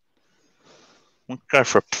 We'll go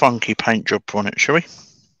for a funky paint job on it, shall we?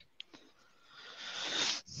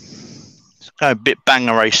 Let's go a bit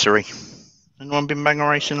banger racery. Anyone been banger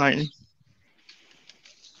racing lately?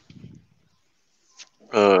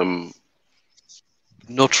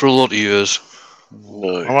 Not for a lot of years.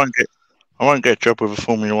 No. I won't get a job with a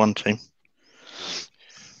Formula One team.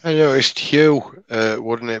 I noticed Hugh.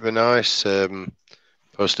 Wouldn't it be nice?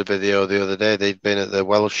 Posted a video the other day. They'd been at the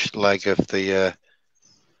Welsh leg of the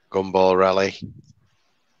Gumball Rally.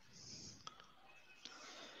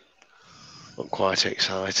 Looked quite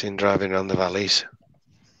exciting driving around the valleys.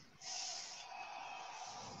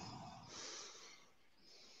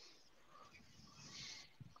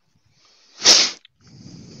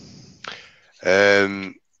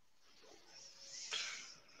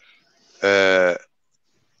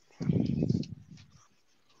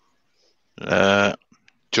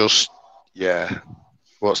 Yeah.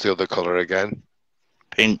 What's the other colour again?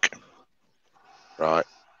 Pink. Right.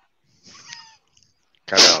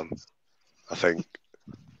 Carry on. I think.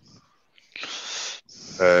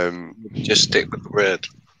 Just stick with the red.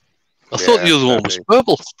 I thought the other one was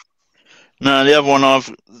purple. No, the other one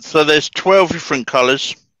so there's 12 different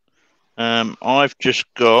colours. I've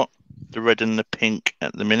just got the red and the pink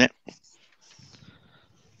at the minute.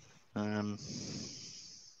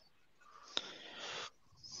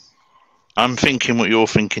 I'm thinking what you're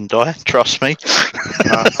thinking, Di. Trust me.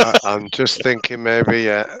 I'm just thinking maybe,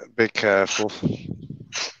 be careful.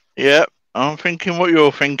 Yeah, I'm thinking what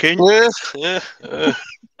you're thinking. Yeah.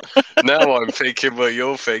 Now I'm thinking what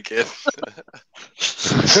you're thinking.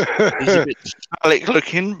 He's a bit phallic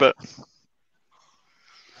looking, but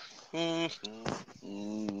yeah.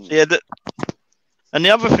 And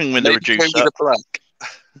the other thing with the reducer, the black.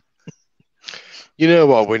 You know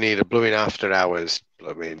what? We need a blooming after hours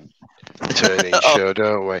blooming turning show,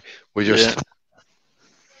 don't we? We just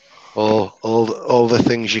all the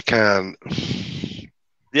things you can.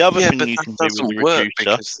 The other thing you can do with the work reducer,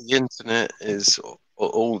 because the internet is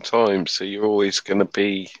all time, so you're always going to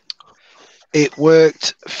be. It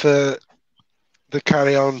worked for the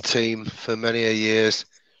Carry On team for many a years.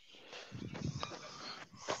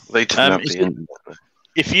 They didn't have the internet.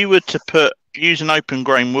 If you were to use an open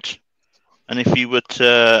grain wood, and if you were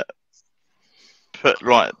to put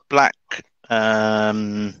like black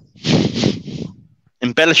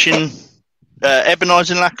embellishing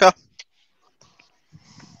ebonising lacquer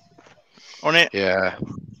on it,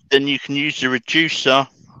 then you can use the reducer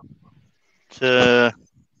to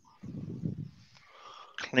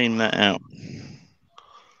clean that out.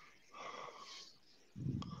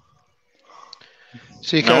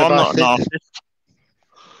 So you I'm not an artist,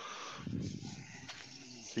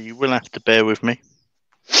 so you will have to bear with me.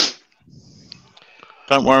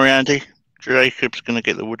 Don't worry, Andy. Jacob's going to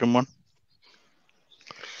get the wooden one.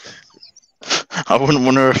 I wouldn't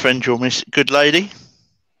want to offend your good lady.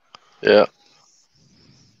 Yeah.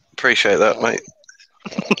 Appreciate that, mate.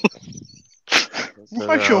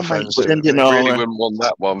 What's your mate I really wouldn't want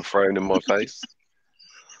that one thrown in my face.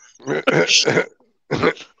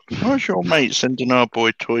 Why's your mate sending our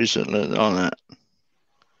boy toys on that?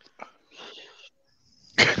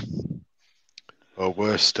 Or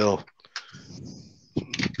worse still.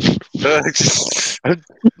 No,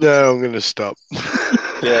 I'm going to stop.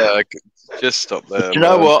 Yeah, I could just stop there. Do you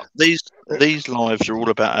know what? These lives are all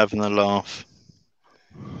about having a laugh.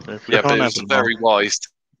 So yeah, but it's very wise.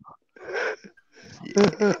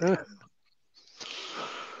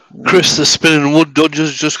 Chris, the spinning wood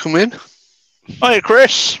dodgers just come in. Hi,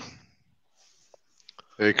 Chris.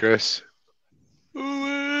 Hey, Chris.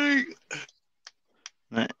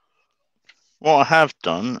 What I have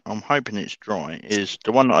done, I'm hoping it's dry, is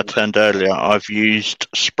the one that I turned earlier, I've used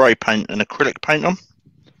spray paint and acrylic paint on.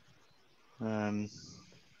 So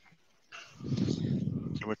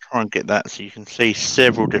we'll try and get that so you can see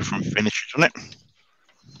several different finishes on it.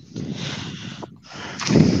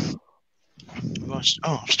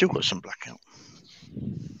 I've still got some black out.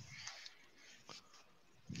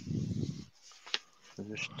 So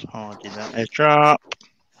just tidy that edge up.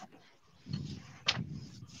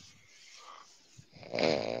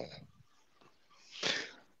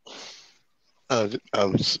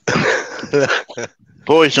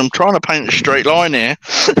 Boys, I'm trying to paint a straight line here.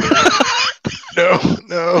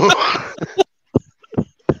 No.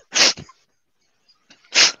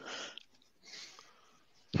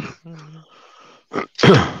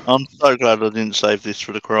 I'm so glad I didn't save this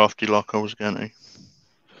for the crafty like I was going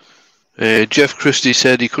to. Jeff Christie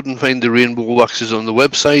said he couldn't find the rainbow waxes on the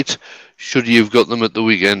website. Should you have got them at the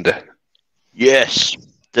weekend? Yes,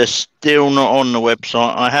 they're still not on the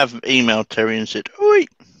website. I have emailed Terry and said, "Oi."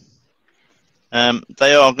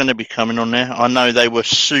 They are going to be coming on there. I know they were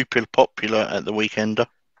super popular at the Weekender.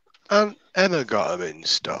 And Emma got them in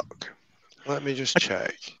stock. Let me just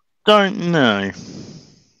check. Don't know.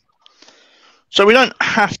 So we don't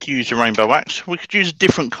have to use a rainbow wax. We could use a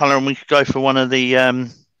different colour and we could go for one of the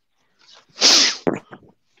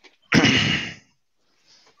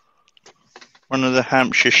one of the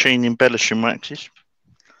Hampshire Sheen embellishing waxes.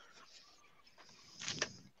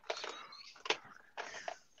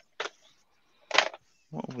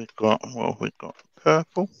 What have we got? What have we got?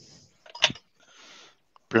 Purple,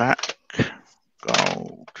 black,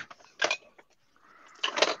 gold.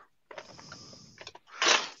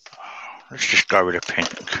 Let's just go with a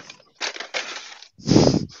pink.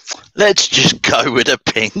 Let's just go with a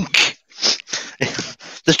pink.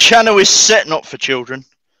 The channel is set not for children,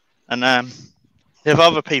 and if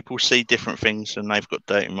other people see different things, then they've got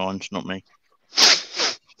dirty minds, not me.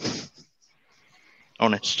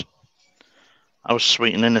 Honest. I was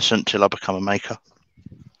sweet and innocent till I become a maker.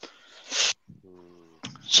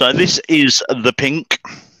 So this is the pink.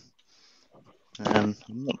 I'm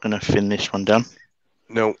not going to thin this one down.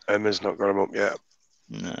 No, Emma's not got them up yet.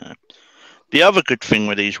 No. The other good thing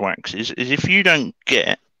with these waxes is if you don't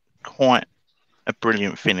get quite a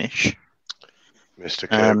brilliant finish. Mr.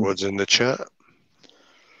 Kirkwood's in the chat.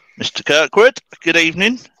 Mr. Kirkwood, good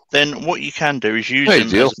evening. Then what you can do is use them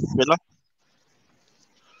as a filler.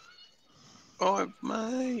 Oh,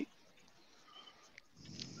 mate.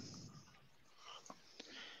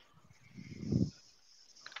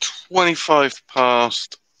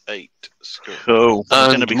 $8:25. Cool.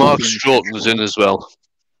 And Mark Stroughton's in as well.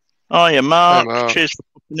 Oh, yeah, Mark. Hi, Mark. Cheers for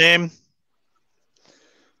putting in.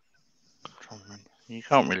 You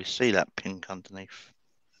can't really see that pink underneath.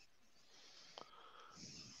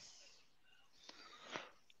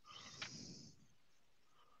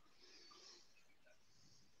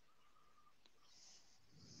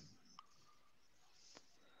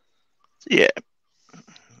 Yeah.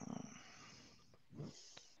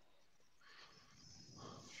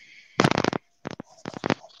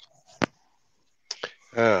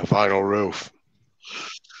 Vinyl roof.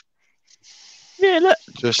 Yeah, look.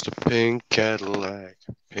 Just a pink Cadillac.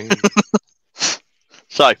 Pink.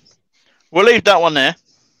 So, we'll leave that one there.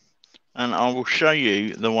 And I will show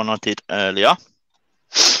you the one I did earlier.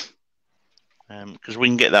 Because we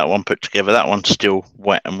can get that one put together. That one's still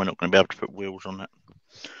wet and we're not going to be able to put wheels on that.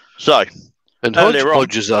 So, and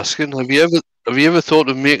Hodge is asking, have you ever thought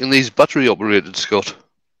of making these battery operated, Scott?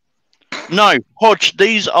 No, Hodge,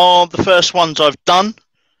 these are the first ones I've done.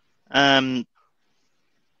 Here's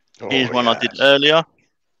one I did earlier.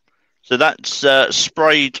 So that's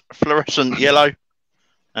sprayed fluorescent yellow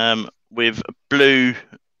with blue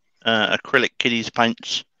acrylic kiddies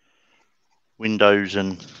paints, windows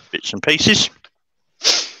and bits and pieces.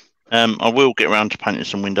 I will get around to painting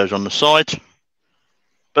some windows on the side.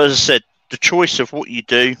 But as I said, the choice of what you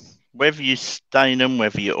do, whether you stain them,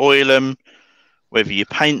 whether you oil them, whether you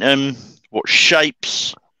paint them, what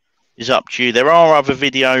shapes, is up to you. There are other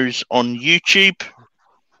videos on YouTube.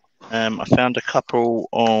 I found a couple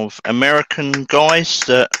of American guys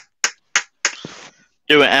that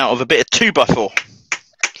do it out of a bit of 2x4.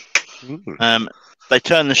 They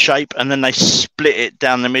turn the shape and then they split it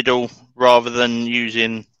down the middle rather than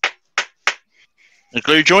using a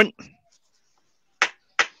glue joint.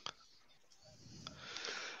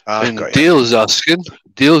 And Dale's asking,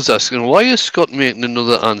 why is Scott making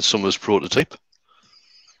another Ann Summers prototype?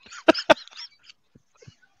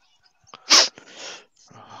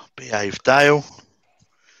 Behave, Dale.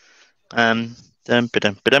 I know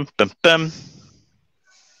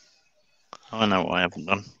what I haven't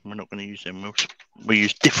done. We're not going to use them wheels. We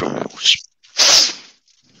use different wheels.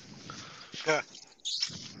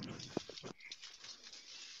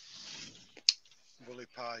 Bully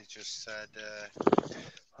Pie just said,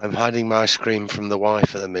 I'm hiding my scream from the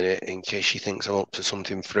wife at the minute in case she thinks I'm up to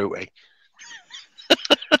something fruity.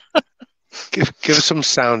 Give us some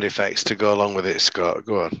sound effects to go along with it, Scott.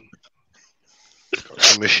 Go on.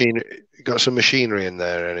 Got some machinery in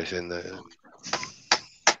there or anything there?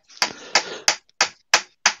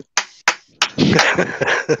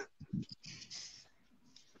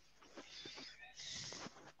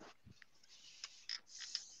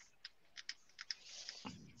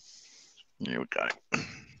 Here we go.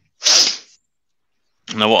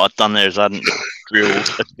 Now what I've done there is I hadn't drilled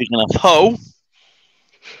a big enough hole.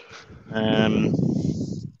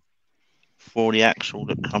 for the axle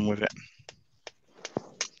that come with it.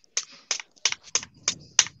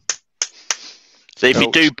 So if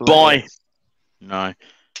you do buy, no,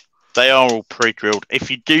 they are all pre-drilled.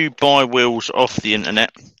 If you do buy wheels off the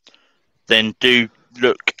internet, then do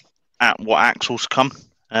look at what axles come.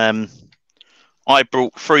 I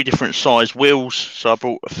brought 3 different size wheels. So I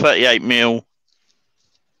brought a 38mm,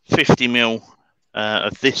 50mm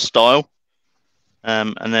of this style.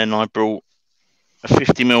 And then I brought a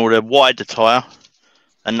 50mm the wider tyre.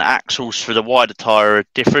 And the axles for the wider tyre are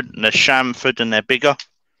different. And they're chamfered and they're bigger.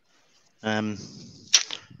 So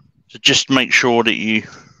just make sure that you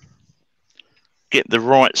get the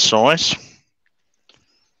right size.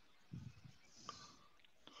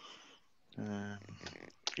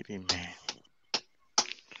 Get in there.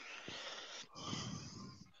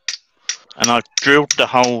 And I've drilled the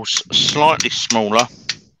holes slightly smaller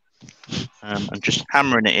and just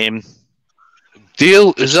hammering it in.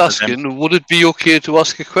 Dale is asking, would it be okay to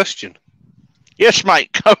ask a question? Yes, mate,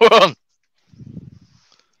 go on.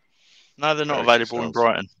 No, they're not available in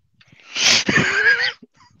Brighton.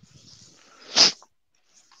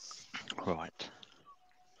 Right.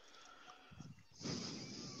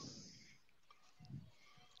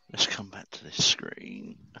 Let's come back to this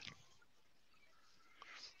screen.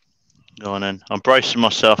 Go on then. I'm bracing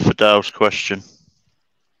myself for Dale's question.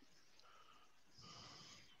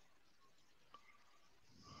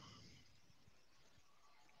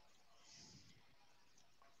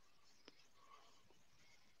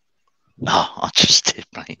 Oh, I just did,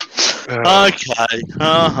 mate. Okay.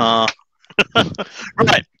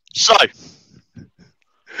 Right. So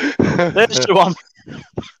there's the one.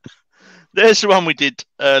 There's the one we did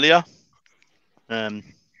earlier. I've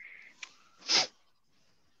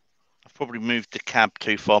probably moved the cab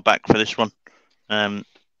too far back for this one.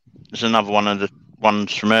 There's another one of the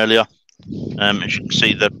ones from earlier. As you can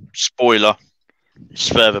see, the spoiler is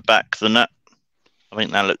further back than that. I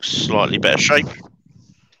think that looks slightly better shape.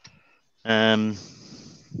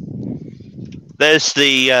 There's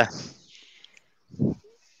the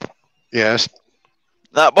yes,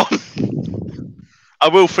 that one. I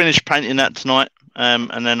will finish painting that tonight,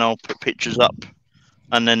 and then I'll put pictures up.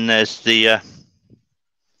 And then there's the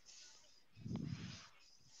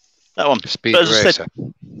that one. Speed Racer.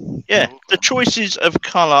 Yeah, the choices of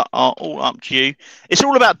colour are all up to you. It's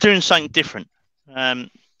all about doing something different.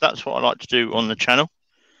 That's what I like to do on the channel.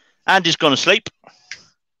 Andy's gone to sleep.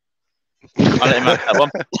 I'll let him have that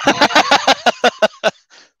one.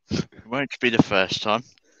 It won't be the first time.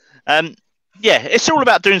 Yeah, it's all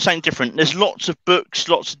about doing something different. There's lots of books,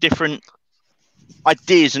 lots of different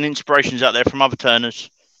ideas and inspirations out there from other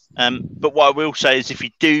turners. But what I will say is if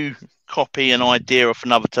you do copy an idea off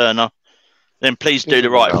another turner, then please do the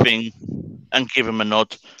right thing and give them a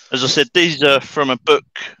nod. As I said, these are from a book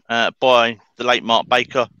by the late Mark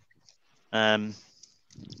Baker. I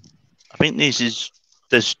think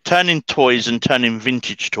there's turning toys and turning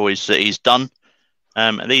vintage toys that he's done.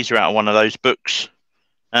 And these are out of one of those books.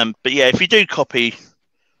 But yeah, if you do copy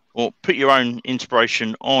or put your own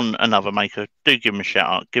inspiration on another maker, do give them a shout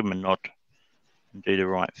out, give them a nod, and do the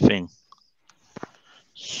right thing.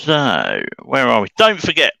 So, where are we? Don't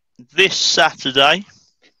forget, this Saturday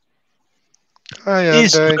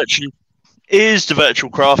is the Virtual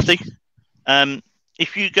Crafty.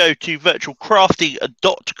 If you go to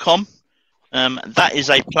virtualcrafty.com, that is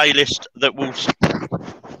a playlist that will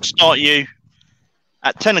start you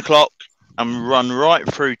at 10 o'clock and run right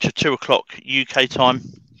through to 2 o'clock UK time.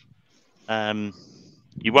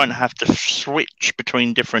 You won't have to switch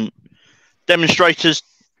between different demonstrators,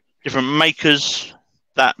 different makers.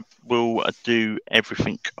 That will do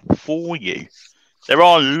everything for you. There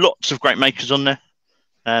are lots of great makers on there.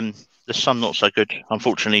 There's some not so good.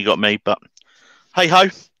 Unfortunately, you got me, but hey ho.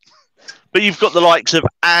 But you've got the likes of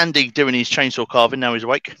Andy doing his chainsaw carving. Now he's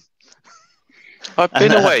awake. I've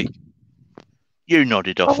been awake. You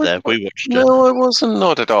nodded off there. We watched it. No, I wasn't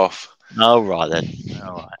nodded off. Oh, right then.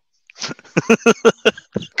 All right.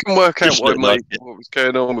 I can work out what was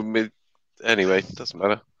going on with me. Anyway, doesn't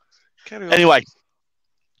matter. Anyway,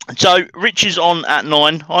 so Rich is on at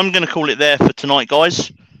 9. I'm going to call it there for tonight,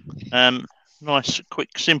 guys. Nice,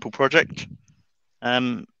 quick, simple project.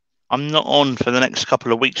 I'm not on for the next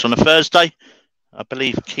couple of weeks on a Thursday. I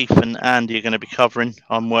believe Keith and Andy are going to be covering.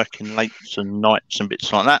 I'm working late and nights and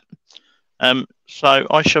bits like that. So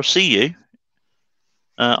I shall see you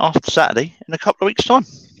after Saturday in a couple of weeks' time.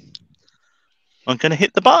 I'm going to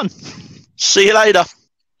hit the button. See you later.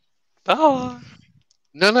 Bye.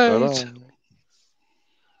 No.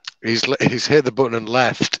 He's hit the button and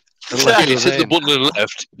left. He's hit the button and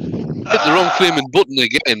left. Hit the wrong flaming button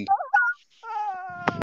again.